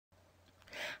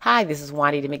Hi, this is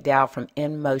Juanita McDowell from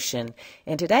InMotion,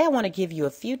 and today I want to give you a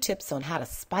few tips on how to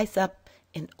spice up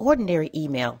an ordinary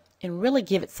email and really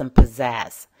give it some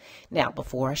pizzazz. Now,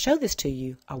 before I show this to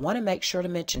you, I want to make sure to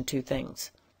mention two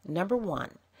things. Number one,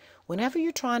 whenever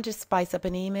you're trying to spice up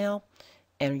an email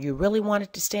and you really want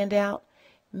it to stand out,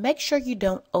 make sure you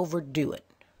don't overdo it.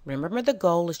 Remember, the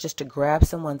goal is just to grab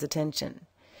someone's attention.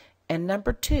 And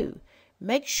number two,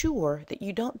 make sure that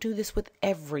you don't do this with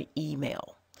every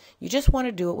email. You just want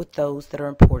to do it with those that are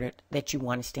important that you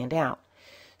want to stand out.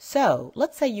 So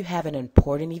let's say you have an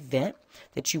important event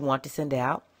that you want to send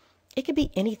out. It could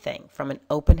be anything from an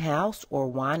open house or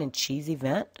wine and cheese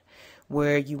event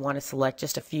where you want to select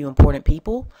just a few important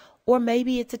people, or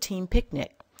maybe it's a team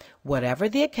picnic. Whatever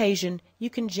the occasion,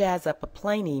 you can jazz up a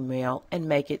plain email and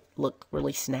make it look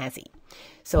really snazzy.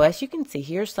 So as you can see,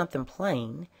 here's something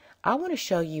plain. I want to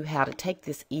show you how to take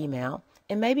this email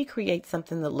and maybe create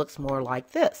something that looks more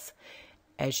like this.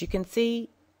 As you can see,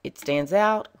 it stands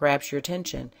out, grabs your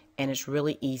attention, and it's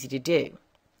really easy to do.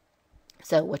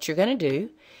 So what you're going to do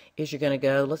is you're going to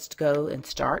go, let's go and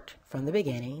start from the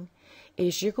beginning,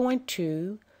 is you're going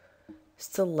to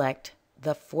select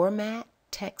the Format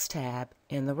Text tab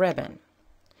in the ribbon.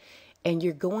 And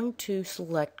you're going to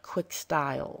select Quick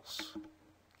Styles.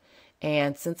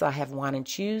 And since I have wine and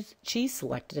cheese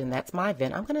selected, and that's my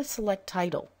event, I'm going to select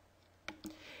Title.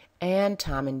 And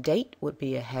time and date would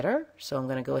be a header, so I'm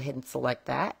going to go ahead and select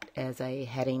that as a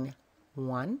heading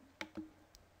 1.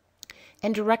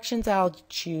 And directions I'll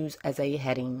choose as a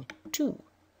heading 2.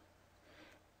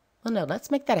 Well, no, let's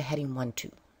make that a heading 1,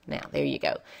 2. Now, there you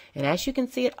go. And as you can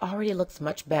see, it already looks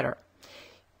much better.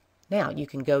 Now, you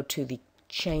can go to the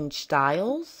Change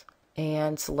Styles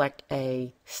and select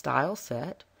a style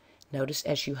set. Notice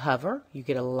as you hover, you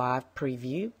get a live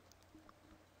preview.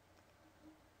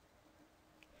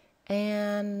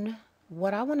 And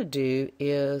what I want to do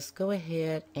is go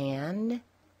ahead and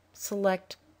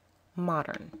select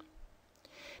Modern.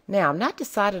 Now, I'm not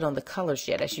decided on the colors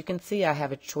yet. As you can see, I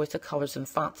have a choice of colors and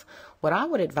fonts. What I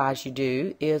would advise you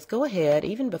do is go ahead,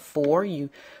 even before you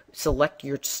select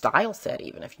your style set,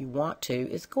 even if you want to,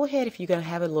 is go ahead, if you're going to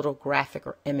have a little graphic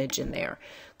or image in there,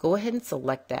 go ahead and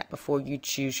select that before you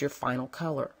choose your final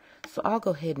color. So I'll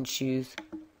go ahead and choose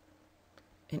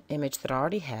an image that I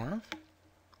already have.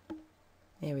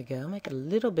 There we go. Make it a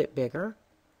little bit bigger.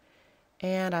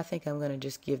 And I think I'm going to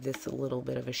just give this a little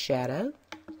bit of a shadow.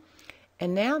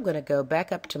 And now I'm going to go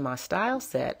back up to my style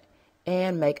set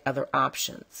and make other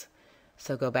options.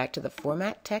 So go back to the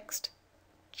Format Text,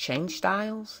 Change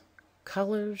Styles,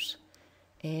 Colors,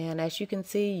 and as you can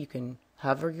see, you can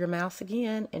hover your mouse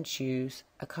again and choose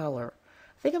a color.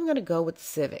 I think I'm going to go with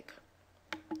Civic.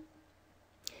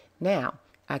 Now,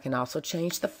 I can also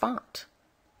change the font.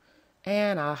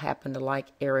 And I happen to like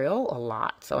Arial a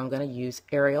lot, so I'm going to use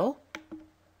Arial.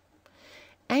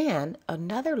 And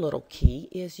another little key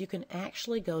is you can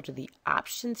actually go to the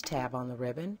Options tab on the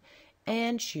ribbon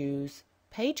and choose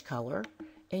Page Color,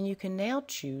 and you can now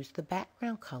choose the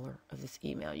background color of this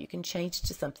email. You can change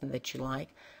to something that you like.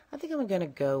 I think I'm going to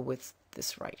go with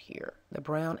this right here, the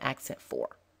Brown Accent 4.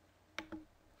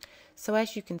 So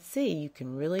as you can see, you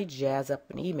can really jazz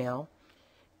up an email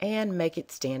and make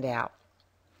it stand out.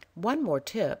 One more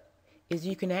tip is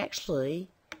you can actually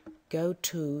go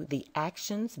to the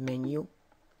Actions menu,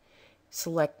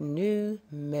 select New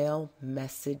Mail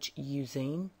Message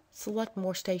Using, select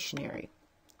More Stationery.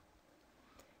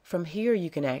 From here you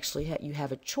can actually you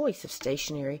have a choice of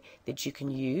stationery that you can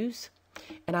use,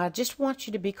 and I just want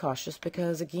you to be cautious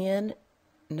because again,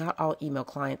 not all email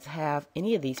clients have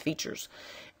any of these features,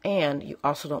 and you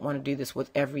also don't want to do this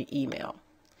with every email.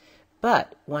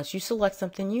 But once you select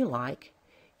something you like,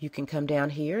 you can come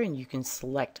down here and you can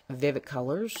select vivid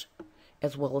colors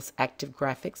as well as active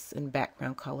graphics and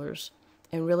background colors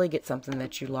and really get something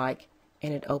that you like,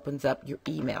 and it opens up your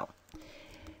email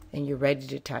and you're ready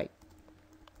to type.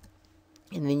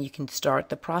 And then you can start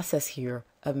the process here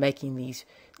of making these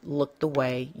look the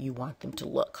way you want them to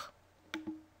look.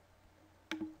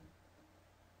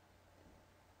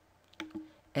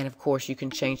 And of course you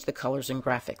can change the colors and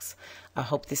graphics. I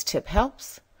hope this tip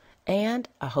helps, and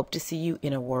I hope to see you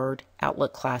in a Word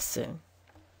Outlook class soon.